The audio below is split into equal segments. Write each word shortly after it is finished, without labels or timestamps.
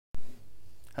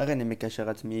הריני מקשר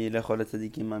עצמי לכל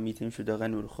הצדיקים האמיתים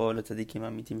שדרנו ולכל הצדיקים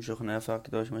האמיתים שוכני עפר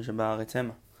הקדוש מה שבארץ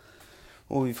המה.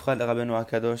 ובבחר לרבנו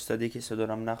הקדוש צדיק יסוד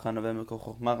עולם נחמן ובמקור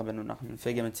חוכמה רבנו נחמן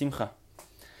פגם את שמחה.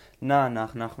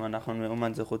 נחמן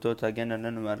מאומן זכותו תגן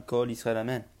עלינו ועל כל ישראל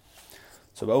אמן.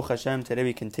 So Baruch Hashem, today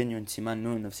we continue in Siman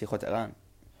Nun of Sichot Haran.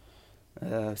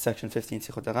 Section 15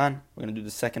 Sichot Haran. We're going to do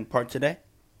the second part today.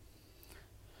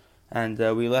 And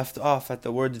we left off at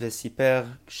the word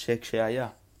Vesiper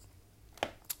Sheksheaya.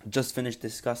 Just finished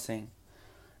discussing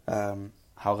how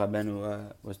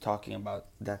Rabeinu was talking about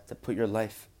that to put your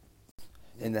life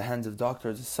in the hands of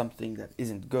doctors is something that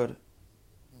isn't good.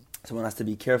 Someone has to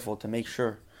be careful to make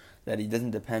sure that he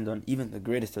doesn't depend on even the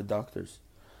greatest of doctors.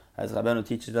 As Rabeinu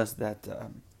teaches us that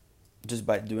just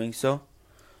by doing so,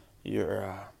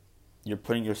 you're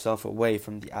putting yourself away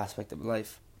from the aspect of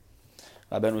life.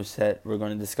 Rabeinu said we're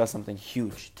going to discuss something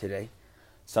huge today,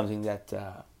 something that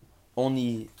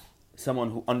only someone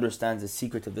who understands the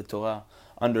secret of the Torah,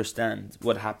 understands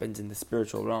what happens in the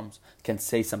spiritual realms, can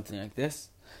say something like this.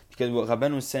 Because what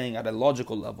Rabeinu is saying at a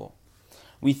logical level,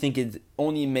 we think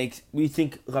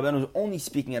Rabeinu is only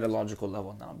speaking at a logical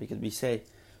level now, because we say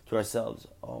to ourselves,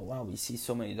 oh wow, we see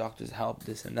so many doctors help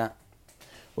this and that.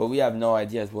 What we have no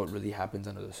idea is what really happens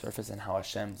under the surface and how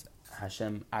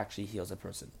Hashem actually heals a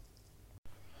person.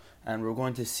 And we're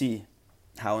going to see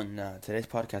how in today's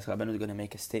podcast, Rabeinu is going to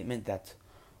make a statement that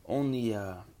only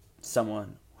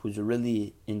someone who's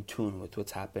really in tune with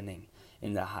what's happening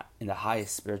in the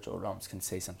highest spiritual realms can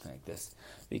say something like this.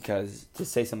 Because to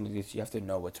say something like this, you have to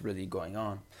know what's really going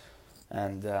on.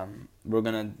 And we're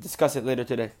going to discuss it later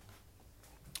today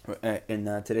in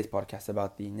today's podcast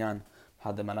about the Inyan,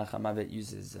 how the Malach HaMavet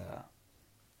uses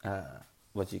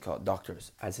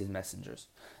doctors as his messengers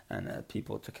and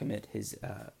people to commit his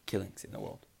killings in the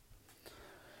world.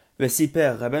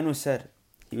 Vesiper, Rabeinu said,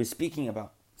 he was speaking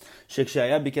about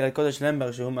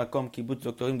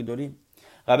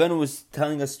Rabeinu was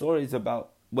telling us stories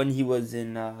about when he was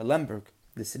in Lemberg,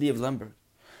 the city of Lemberg,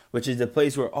 which is the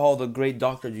place where all the great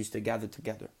doctors used to gather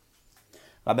together.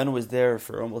 Rabeinu was there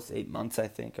for almost 8 months, I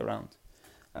think, around,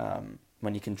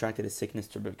 when he contracted a sickness,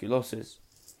 tuberculosis.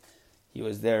 He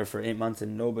was there for 8 months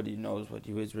and nobody knows what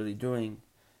he was really doing.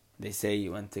 They say he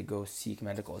went to go seek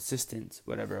medical assistance,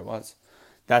 whatever it was.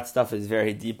 That stuff is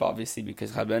very deep, obviously,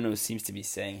 because Rabeinu seems to be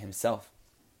saying himself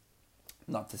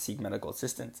not to seek medical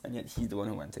assistance, and yet he's the one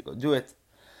who went to go do it.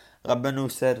 Rabeinu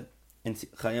said in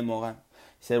Chayei Moran,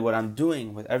 he said, what I'm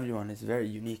doing with everyone is very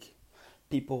unique.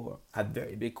 People have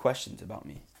very big questions about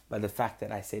me by the fact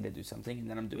that I say to do something and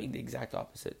then I'm doing the exact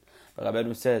opposite. But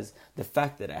Rabeinu says, the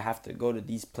fact that I have to go to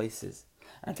these places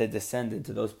and to descend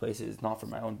into those places is not for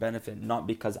my own benefit, not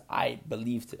because I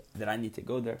believe that I need to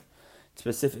go there.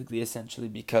 Specifically, essentially,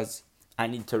 because I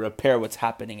need to repair what's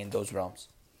happening in those realms.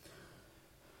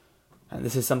 And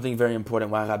this is something very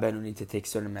important, why Rabeinu needed to take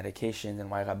certain medications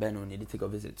and why Rabeinu needed to go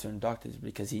visit certain doctors,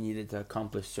 because he needed to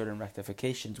accomplish certain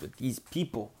rectifications with these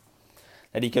people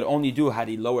that he could only do had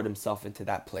he lowered himself into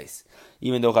that place.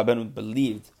 Even though Rabeinu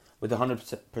believed with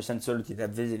 100% certainty that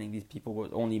visiting these people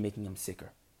was only making him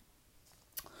sicker.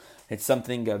 It's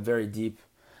something very deep.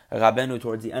 Rabeinu,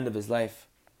 towards the end of his life,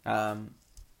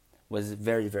 was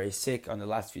very, very sick on the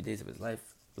last few days of his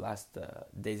life, last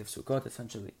days of Sichot,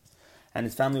 essentially. And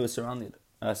his family was surrounding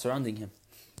him.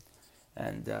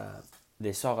 And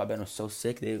they saw Rabeinu so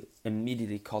sick, they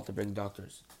immediately called to bring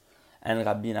doctors. And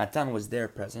Rabbi Natan was there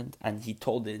present, and he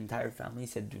told the entire family, he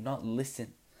said, do not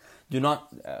listen.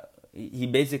 He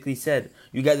basically said,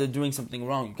 you guys are doing something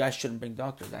wrong. You guys shouldn't bring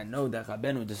doctors. I know that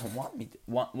Rabeinu doesn't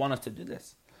want us to do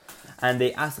this. And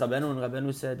they asked Rabeinu, and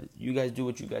Rabeinu said, you guys do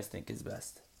what you guys think is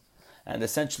best. And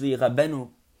essentially, Rabeinu,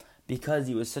 because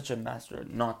he was such a master at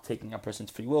not taking a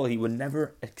person's free will, he would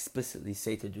never explicitly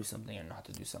say to do something or not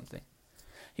to do something.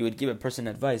 He would give a person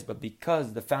advice, but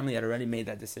because the family had already made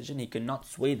that decision, he could not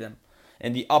sway them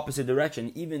in the opposite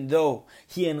direction, even though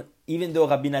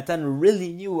Rabbi Natan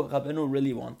really knew what Rabeinu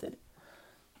really wanted.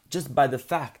 Just by the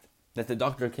fact that the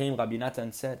doctor came, Rabbi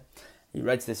Natan said, he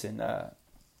writes this in Yemei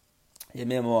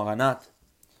Moharanat,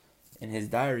 in his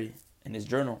diary, in his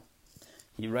journal.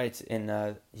 He writes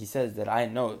he says that I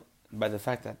know by the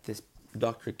fact that this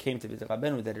doctor came to visit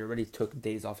Rabeinu that he already took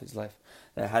days off his life.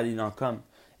 That had he not come,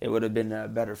 it would have been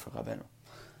better for Rabeinu.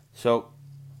 So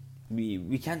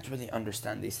we can't really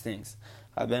understand these things.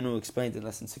 Rabeinu explained in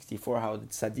lesson 64 how the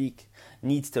tzaddik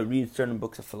needs to read certain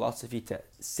books of philosophy to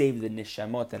save the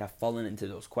nishamot that have fallen into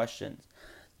those questions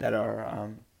that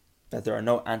there are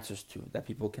no answers to, that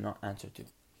people cannot answer to.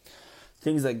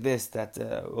 Things like this that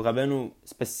Rabeinu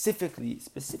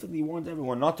specifically warns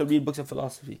everyone not to read books of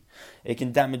philosophy. It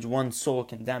can damage one's soul,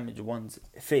 can damage one's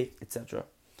faith, etc.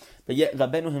 But yet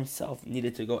Rabeinu himself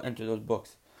needed to go enter those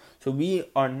books. So we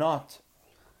are not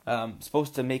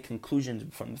supposed to make conclusions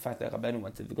from the fact that Rabeinu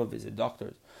went to go visit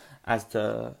doctors as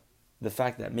to the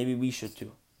fact that maybe we should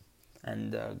too,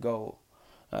 and go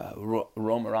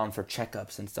roam around for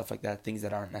checkups and stuff like that, things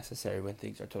that aren't necessary when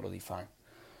things are totally fine.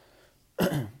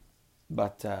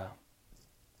 But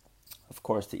of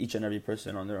course, to each and every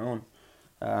person on their own.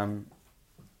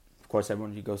 Of course,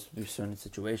 everyone goes through certain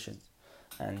situations,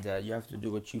 and you have to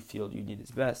do what you feel you need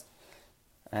is best.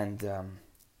 And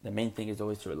the main thing is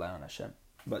always to rely on Hashem.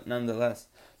 But nonetheless,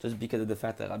 just because of the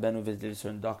fact that Rabeinu visited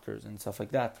certain doctors and stuff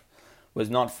like that, was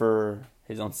not for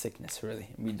his own sickness, really.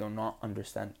 We do not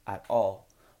understand at all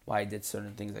why he did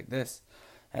certain things like this.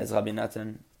 As Rabbi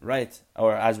Natan writes,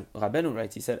 or as Rabeinu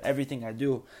writes, he said, everything I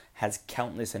do has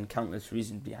countless and countless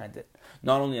reasons behind it.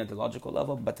 Not only at the logical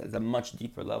level, but at a much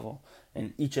deeper level.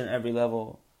 In each and every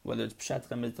level, whether it's Pshat,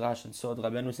 Midrash, and so,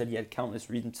 Rabeinu said he had countless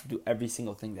reasons to do every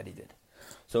single thing that he did.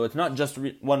 So it's not just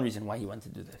one reason why he went to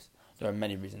do this. There are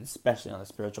many reasons, especially on the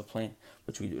spiritual plane,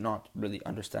 which we do not really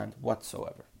understand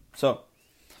whatsoever. So,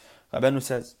 Rabeinu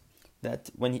says that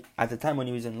at the time when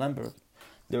he was in Lemberg,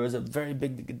 there was a very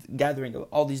big gathering of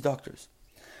all these doctors.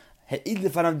 And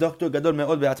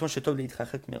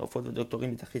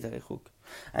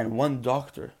one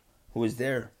doctor who was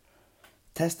there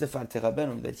testified to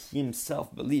Rabeinu that he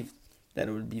himself believed that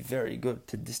it would be very good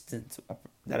to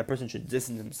that a person should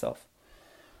distance himself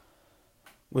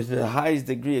with the highest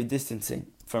degree of distancing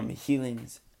from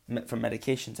healings, from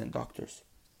medications and doctors.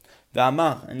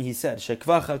 And he said,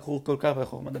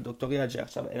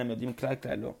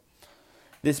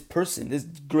 this person, this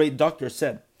great doctor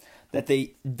said that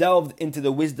they delved into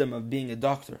the wisdom of being a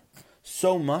doctor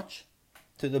so much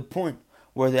to the point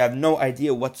where they have no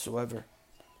idea whatsoever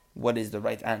what is the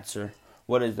right answer,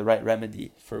 what is the right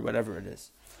remedy for whatever it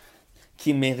is.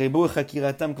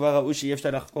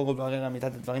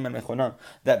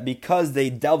 That because they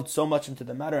delved so much into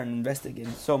the matter and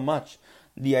investigated so much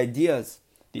the ideas,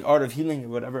 the art of healing, or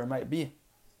whatever it might be,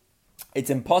 it's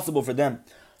impossible for them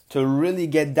to really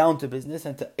get down to business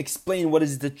and to explain what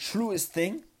is the truest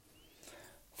thing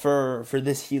for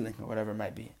this healing, or whatever it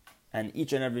might be. And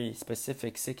each and every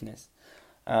specific sickness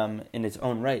in its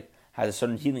own right has a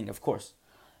certain healing, of course.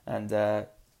 And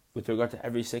with regard to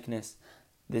every sickness,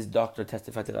 this doctor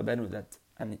testified to Rabeinu that,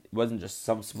 and it wasn't just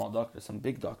some small doctor, some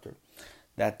big doctor,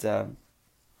 that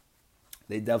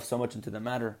they delved so much into the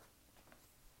matter.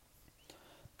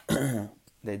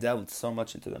 They delved so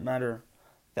much into the matter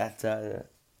that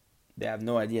they have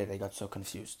no idea. They got so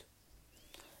confused,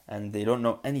 and they don't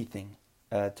know anything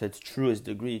to its truest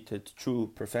degree, to its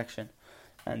true perfection,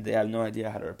 and they have no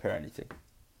idea how to repair anything.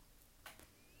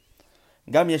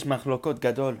 There's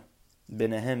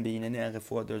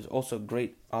also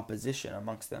great opposition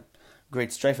amongst them,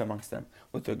 great strife amongst them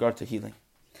with regard to healing.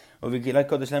 And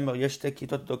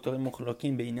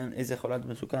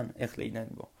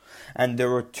there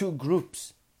were two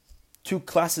groups, two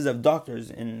classes of doctors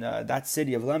in that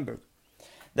city of Lemberg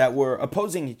that were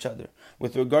opposing each other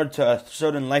with regard to a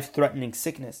certain life-threatening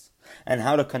sickness and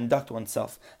how to conduct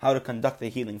oneself, how to conduct the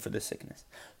healing for this sickness.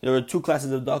 There were two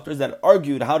classes of doctors that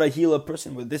argued how to heal a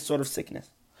person with this sort of sickness.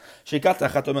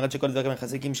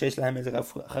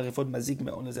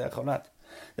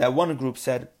 That one group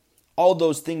said, all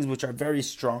those things which are very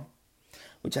strong,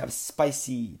 which have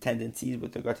spicy tendencies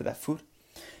with regard to that food,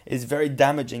 is very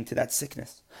damaging to that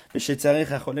sickness.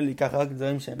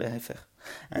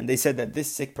 And they said that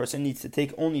this sick person needs to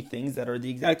take only things that are the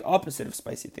exact opposite of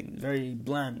spicy things, very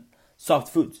bland,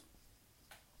 soft foods.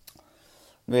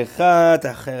 And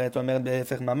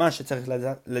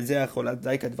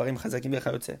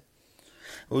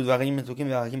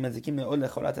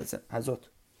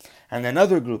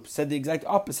another group said the exact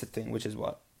opposite thing, which is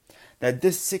what? That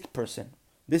this sick person,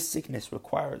 this sickness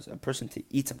requires a person to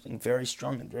eat something very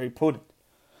strong and very potent.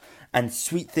 And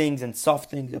sweet things and soft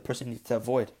things a person needs to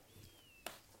avoid.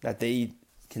 That they eat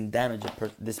can damage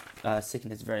this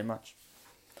sickness very much.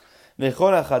 Each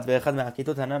and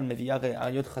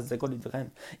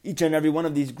every one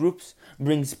of these groups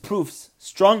brings proofs,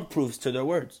 strong proofs to their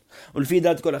words. And it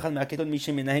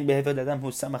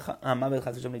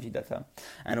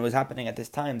was happening at this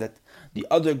time that the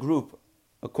other group,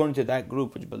 according to that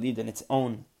group which believed in its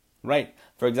own right,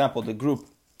 for example, the group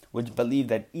which believed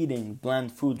that eating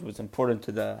bland foods was important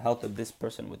to the health of this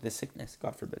person with this sickness,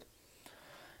 God forbid,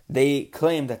 they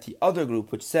claimed that the other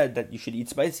group, which said that you should eat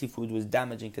spicy food, was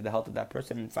damaging to the health of that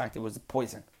person. In fact, it was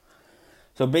poison.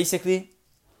 So basically,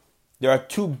 there are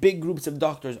two big groups of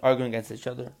doctors arguing against each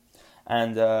other,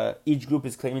 and each group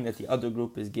is claiming that the other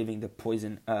group is giving the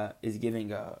poison, is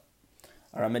giving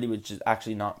a remedy which is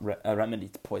actually not a remedy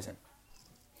to poison.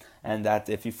 And that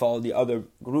if you follow the other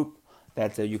group,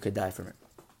 that you could die from it.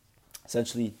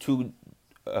 Essentially, two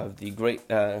of the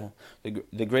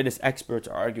greatest experts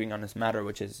are arguing on this matter,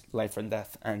 which is life and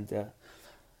death, and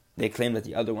they claim that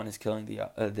the other one is killing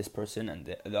this person, and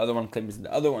the other one claims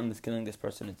the other one is killing this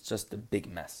person. It's just a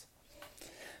big mess.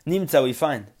 Nimtza, we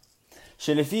find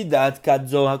שלפי דעת כת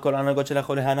זו הכל הנהגות של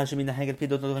החולה הנ"ל שמתנהג על פי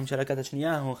דעות נותרים של הכת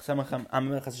השנייה הוא סמך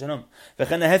המלך חס שלום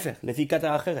וכן ההפך לפי כת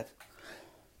האחרת.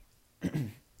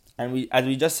 And as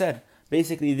we just said,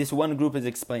 basically this one group is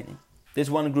explaining. This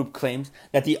one group claims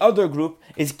that the other group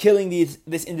is killing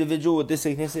this individual with this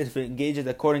sickness if it engages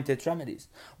according to its remedies.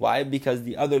 Why? Because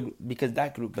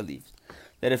that group believes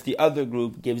that if the other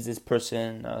group gives this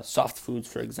person soft foods,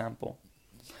 for example,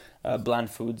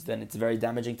 bland foods, then it's very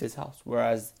damaging to his health.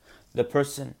 Whereas the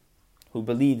person who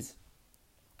believes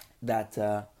that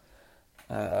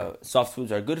soft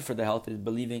foods are good for the health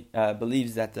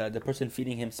believes that the person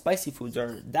feeding him spicy foods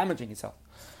are damaging his health,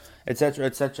 etc.,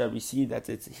 etc. We see that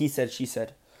it's he said, she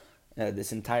said,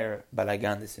 this entire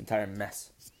balagan, this entire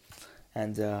mess.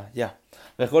 And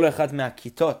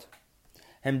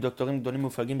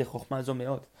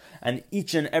and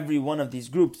each and every one of these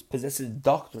groups possesses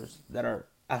doctors that are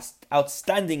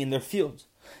outstanding in their fields,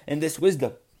 in this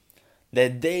wisdom,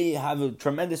 that they have a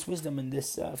tremendous wisdom in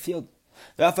this field.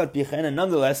 And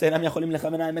nonetheless, they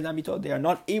are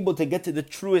not able to get to the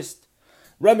truest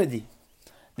remedy.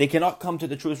 They cannot come to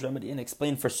the truest remedy and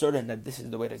explain for certain that this is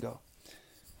the way to go.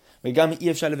 And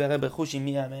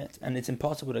it's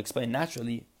impossible to explain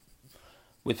naturally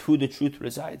with who the truth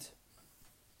resides.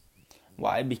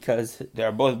 Why? Because they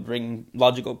are both bringing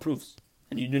logical proofs.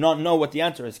 And you do not know what the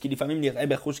answer is.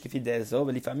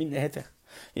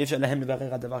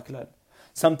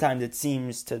 Sometimes it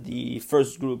seems to the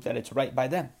first group that it's right by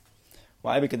them.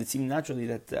 Why? Because it seems naturally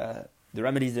that the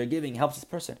remedies they're giving helps this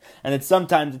person. And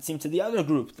sometimes it seems to the other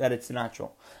group that it's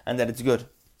natural and that it's good.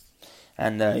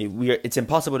 And it's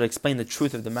impossible to explain the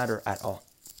truth of the matter at all.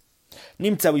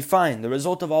 Nimtza, we find the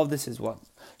result of all of this is what?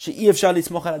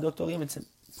 It's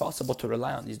impossible to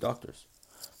rely on these doctors.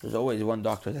 There's always one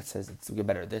doctor that says it's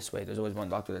better this way. There's always one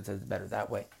doctor that says it's better that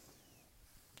way.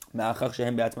 Because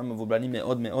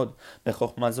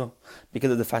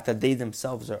of the fact that they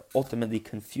themselves are ultimately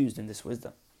confused in this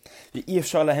wisdom.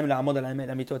 It's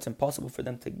impossible for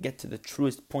them to get to the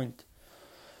truest point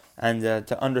and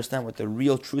to understand what the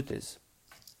real truth is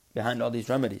behind all these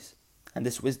remedies and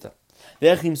this wisdom.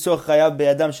 And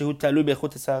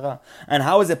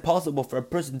how is it possible for a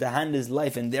person to hand his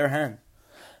life in their hand?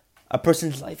 A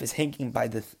person's life is hanging by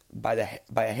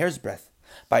a hair's breadth,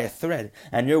 by a thread,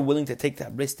 and you're willing to take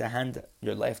that risk to hand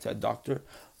your life to a doctor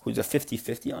who's a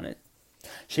 50-50 on it.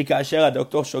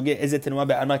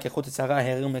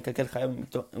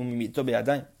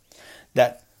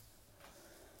 That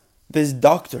this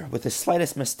doctor, with the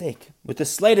slightest mistake, with the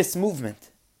slightest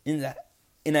movement in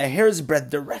a hair's breadth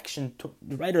direction to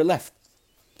right or left,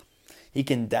 he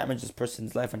can damage this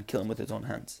person's life and kill him with his own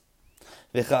hands.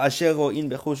 And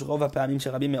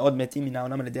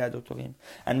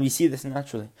we see this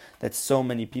naturally, that so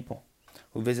many people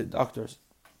who visit doctors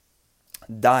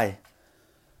die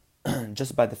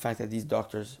just by the fact that these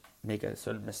doctors make a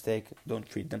certain mistake, don't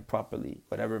treat them properly,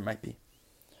 whatever it might be.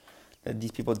 That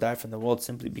these people die from the world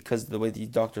simply because of the way these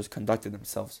doctors conducted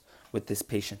themselves with this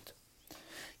patient.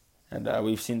 And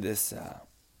we've seen this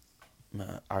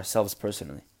ourselves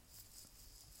personally.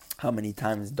 How many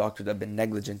times doctors have been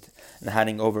negligent in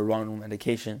handing over wrong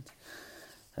medications.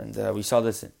 And we saw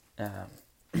this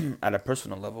at a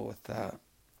personal level with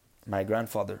my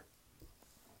grandfather.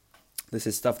 This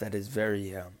is stuff that is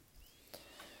very,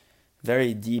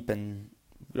 very deep, and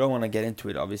we don't want to get into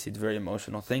it. Obviously, it's very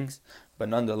emotional things. But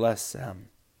nonetheless,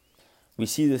 we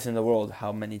see this in the world,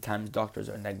 how many times doctors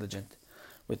are negligent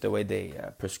with the way they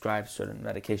prescribe certain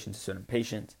medications to certain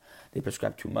patients. They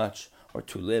prescribe too much or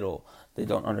too little. They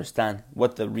don't understand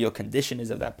what the real condition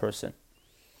is of that person.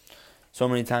 So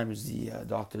many times the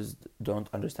doctors don't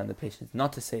understand the patients.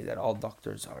 Not to say that all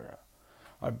doctors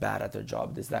are bad at their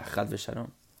job. There's that chad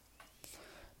v'shalom.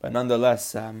 But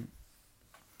nonetheless,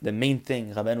 the main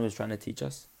thing Rabeinu is trying to teach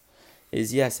us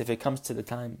is, yes, if it comes to the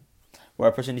time where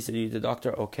a person needs to see the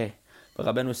doctor, okay. But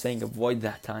Rabeinu is saying avoid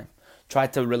that time. Try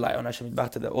to rely on Hashem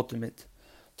Yitbarach to the ultimate,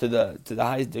 to the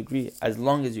highest degree, as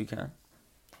long as you can.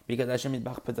 Because Hashem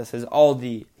Yitbarach possesses all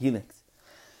the healings.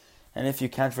 And if you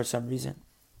can't for some reason,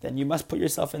 then you must put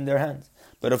yourself in their hands.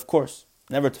 But of course,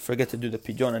 never to forget to do the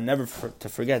pidyon, and never to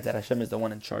forget that Hashem is the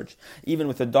one in charge. Even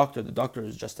with the doctor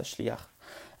is just a shliach.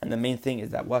 And the main thing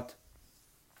is that what?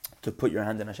 to put your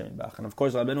hand in Hashem Yitbarach. And of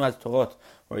course, Rabeinu has Torah,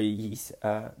 where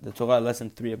the Torah lesson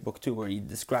 3 of book 2, where he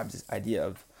describes this idea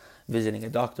of visiting a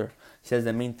doctor. He says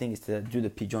the main thing is to do the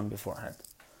pijon beforehand,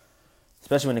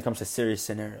 especially when it comes to serious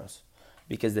scenarios,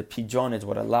 because the pijon is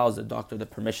what allows the doctor the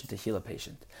permission to heal a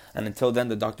patient. And until then,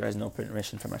 the doctor has no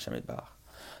permission from Hashem Yitbarach.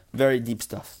 Very deep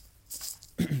stuff.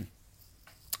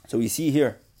 So we see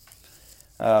here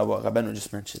what Rabeinu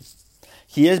just mentioned.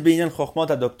 Because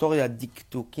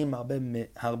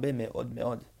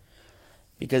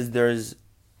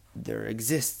there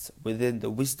exists within the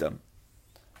wisdom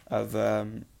of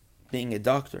being a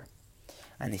doctor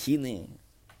and healing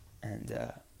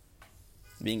and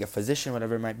being a physician,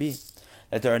 whatever it might be,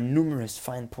 that there are numerous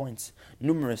fine points,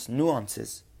 numerous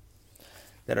nuances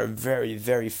that are very,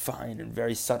 very fine and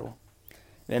very subtle.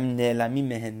 And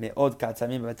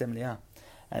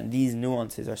these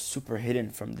nuances are super hidden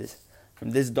from these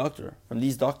doctors,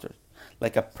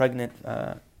 like a pregnant,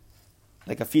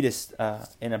 like a fetus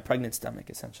in a pregnant stomach,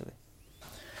 essentially.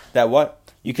 That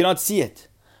what? You cannot see it.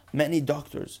 Many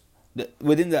doctors,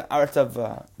 within the art of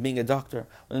being a doctor,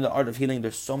 within the art of healing,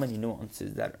 there's so many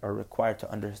nuances that are required to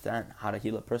understand how to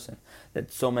heal a person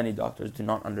that so many doctors do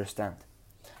not understand.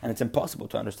 And it's impossible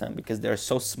to understand because they're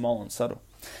so small and subtle.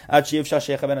 Until it's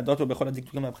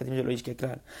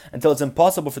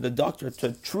impossible for the doctor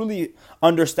to truly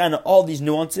understand all these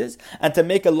nuances and to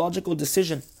make a logical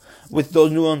decision with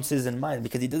those nuances in mind,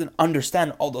 because he doesn't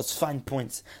understand all those fine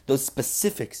points, those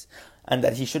specifics, and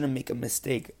that he shouldn't make a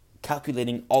mistake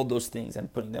calculating all those things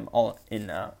and putting them all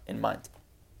in mind.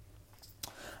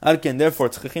 Therefore, a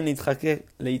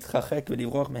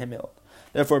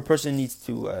person needs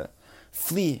to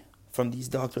flee from these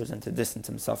doctors and to distance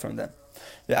himself from them.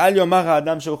 And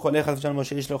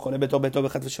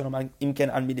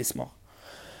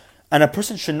a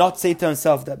person should not say to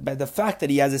himself that by the fact that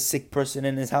he has a sick person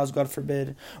in his house, God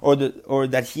forbid, or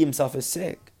that he himself is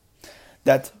sick,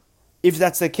 that if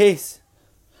that's the case,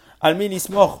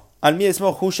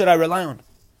 who should I rely on?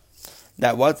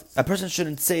 That what? A person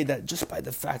shouldn't say that just by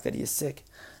the fact that he is sick.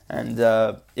 And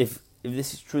if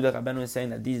this is true, that Rabeinu is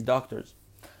saying that these doctors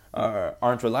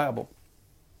aren't reliable,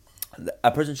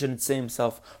 a person shouldn't say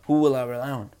himself, who will I rely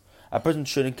on? A person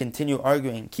shouldn't continue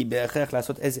arguing. A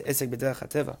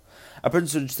person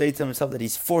should say to himself that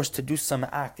he's forced to do some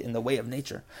act in the way of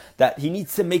nature, that he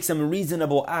needs to make some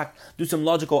reasonable act, do some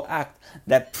logical act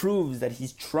that proves that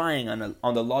he's trying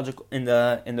on the logical in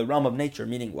the realm of nature.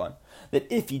 Meaning what? That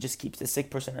if he just keeps the sick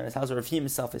person in his house, or if he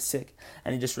himself is sick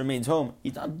and he just remains home,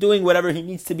 he's not doing whatever he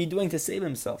needs to be doing to save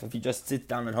himself. If he just sits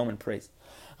down at home and prays,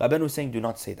 Rabeinu is saying, do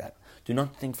not say that. Do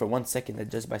not think for 1 second that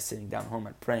just by sitting down home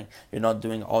and praying, you're not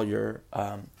doing all your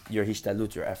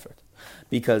hishtalut, your effort.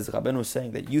 Because Rabeinu is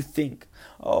saying that you think,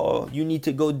 you need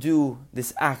to go do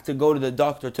this act, to go to the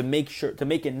doctor, to make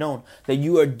it known that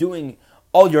you are doing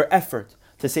all your effort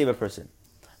to save a person.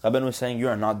 Rabeinu is saying you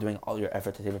are not doing all your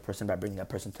effort to save a person by bringing that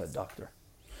person to a doctor.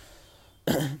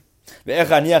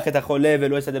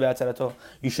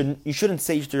 You shouldn't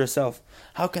say to yourself,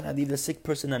 how can I leave the sick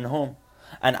person at home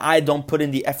and I don't put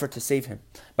in the effort to save him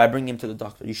by bringing him to the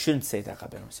doctor? You shouldn't say that,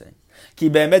 Rabeinu is saying.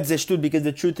 Because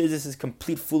the truth is, this is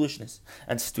complete foolishness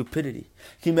and stupidity.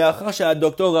 Because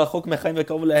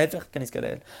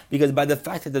by the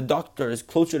fact that the doctor is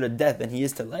closer to death than he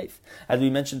is to life, as we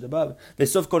mentioned above,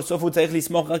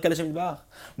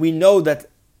 we know that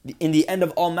in the end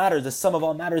of all matters, the sum of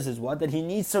all matters is what? That he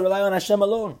needs to rely on Hashem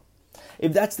alone.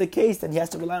 If that's the case, then he has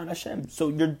to rely on Hashem. So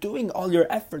you're doing all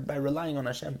your effort by relying on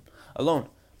Hashem alone,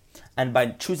 and by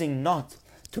choosing not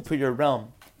to put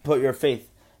your faith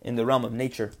in the realm of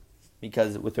nature.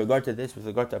 Because with regard to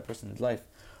a person's life,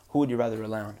 who would you rather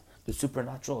rely on? The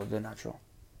supernatural or the natural?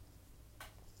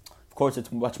 Of course,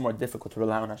 it's much more difficult to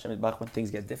rely on Hashem when things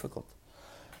get difficult.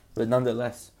 But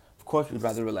nonetheless, of course, we'd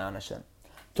rather rely on Hashem.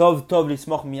 It's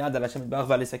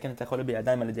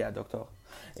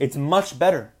much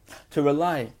better to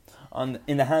rely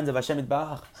in the hands of Hashem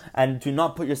Yitbarach and to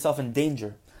not put yourself in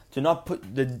danger, to not put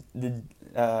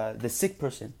the sick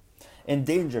person in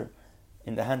danger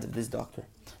in the hands of this doctor.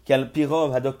 Because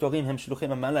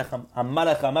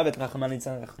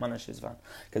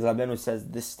Rabeinu says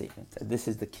this statement, that this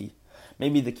is the key.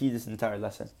 Maybe the key to this entire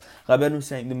lesson. Rabeinu is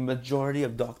saying the majority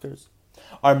of doctors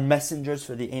are messengers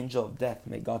for the angel of death.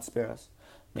 May God spare us.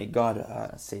 May God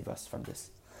save us from this.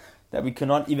 That we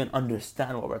cannot even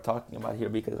understand what we're talking about here,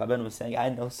 because Rabeinu is saying, I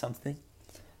know something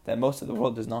that most of the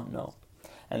world does not know.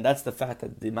 And that's the fact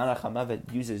that the Malach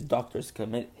HaMavet uses doctors to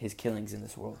commit his killings in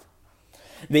this world.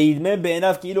 And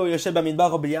Rabeinu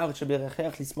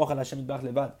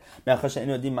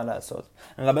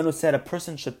said a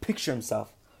person should picture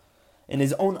himself in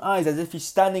his own eyes as if he's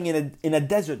standing in a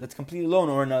desert that's completely alone,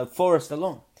 or in a forest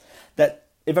alone. That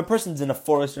if a person's in a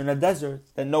forest or in a desert,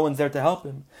 that no one's there to help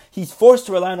him, he's forced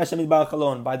to rely on Hashem Yitbarach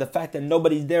alone by the fact that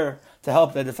nobody's there to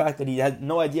help, by the fact that he had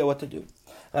no idea what to do.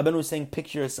 Rabeinu was saying,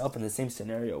 picture yourself in the same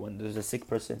scenario when there's a sick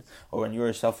person, or when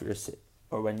you're sick,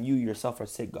 or when you yourself are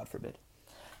sick, God forbid.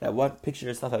 That what? Picture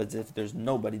yourself as if there's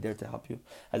nobody there to help you,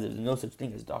 as if there's no such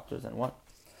thing as doctors, and what?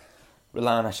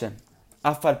 Rely on Hashem.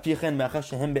 Sorry,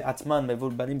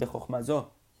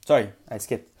 I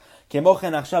skipped.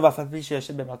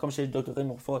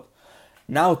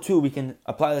 Now too we can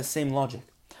apply the same logic.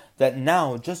 That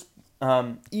now, just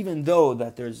even though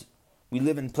that we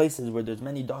live in places where there's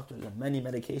many doctors and many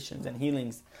medications and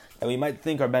healings that we might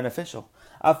think are beneficial,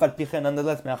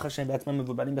 nonetheless, by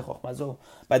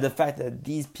the fact that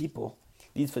these people,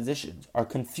 these physicians, are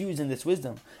confused in this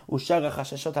wisdom,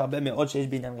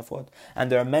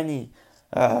 and there are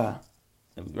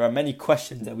many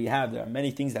questions that we have, there are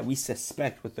many things that we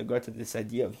suspect with regard to this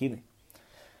idea of healing,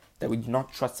 that we do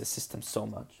not trust the system so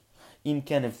much.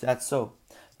 If that's so,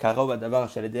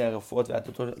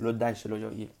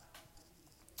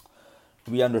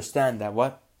 we understand that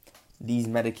what? These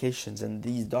medications and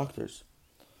these doctors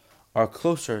are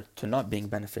closer to not being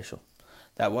beneficial.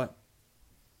 That what?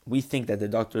 We think that the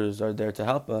doctors are there to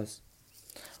help us.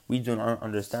 We do not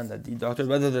understand that the doctors,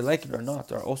 whether they like it or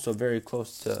not, are also very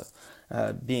close to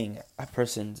being a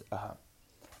person's,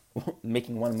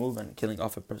 making one move and killing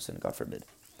off a person, God forbid.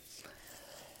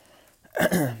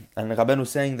 And Rabeinu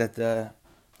saying that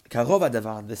karov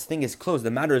hadavar, this thing is close,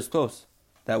 the matter is close.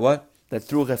 That what? That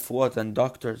through refuot and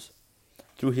doctors,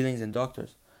 through healings and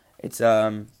doctors, it's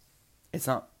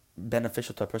not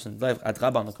beneficial to a person's life.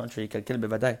 Adraba, on the contrary,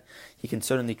 he can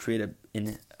certainly create a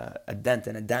dent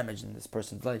and a damage in this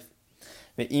person's life.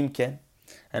 And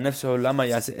if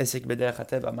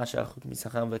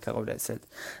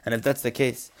that's the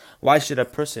case, why should a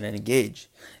person engage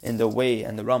in the way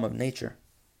and the realm of nature?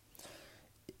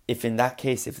 If in that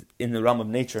case, if in the realm of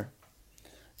nature,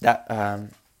 that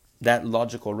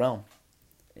logical realm,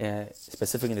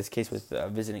 specifically in this case with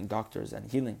visiting doctors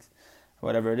and healings,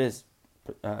 whatever it is,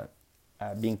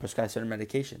 being prescribed certain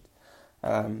medications,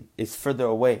 is further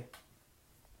away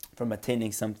from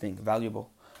attaining something valuable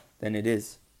than it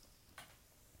is,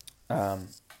 and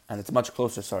it's much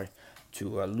closer,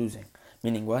 to losing.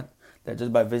 Meaning what? That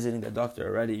just by visiting the doctor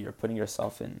already, you're putting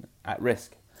yourself at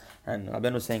risk. And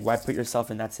Rabeinu was saying, why put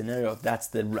yourself in that scenario if that's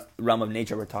the realm of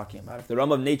nature we're talking about? If the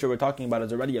realm of nature we're talking about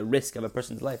is already a risk of a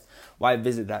person's life, why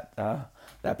visit that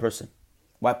person?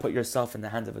 Why put yourself in the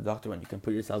hands of a doctor when you can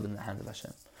put yourself in the hands of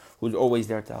Hashem, who's always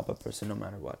there to help a person no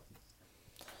matter what?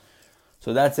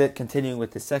 So that's it. Continuing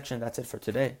with this section, that's it for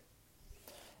today.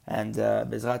 And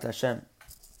Bezrat Hashem,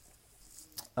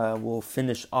 we'll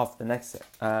finish off the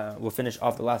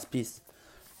last piece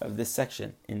of this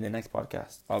section in the next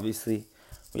podcast. Obviously,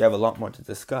 we have a lot more to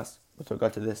discuss with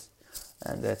regard to this,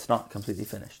 and it's not completely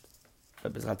finished.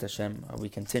 But Bezrat Hashem, we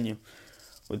continue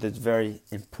with this very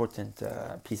important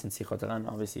piece in Sichot Haran,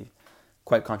 obviously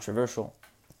quite controversial,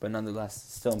 but nonetheless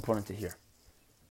still important to hear.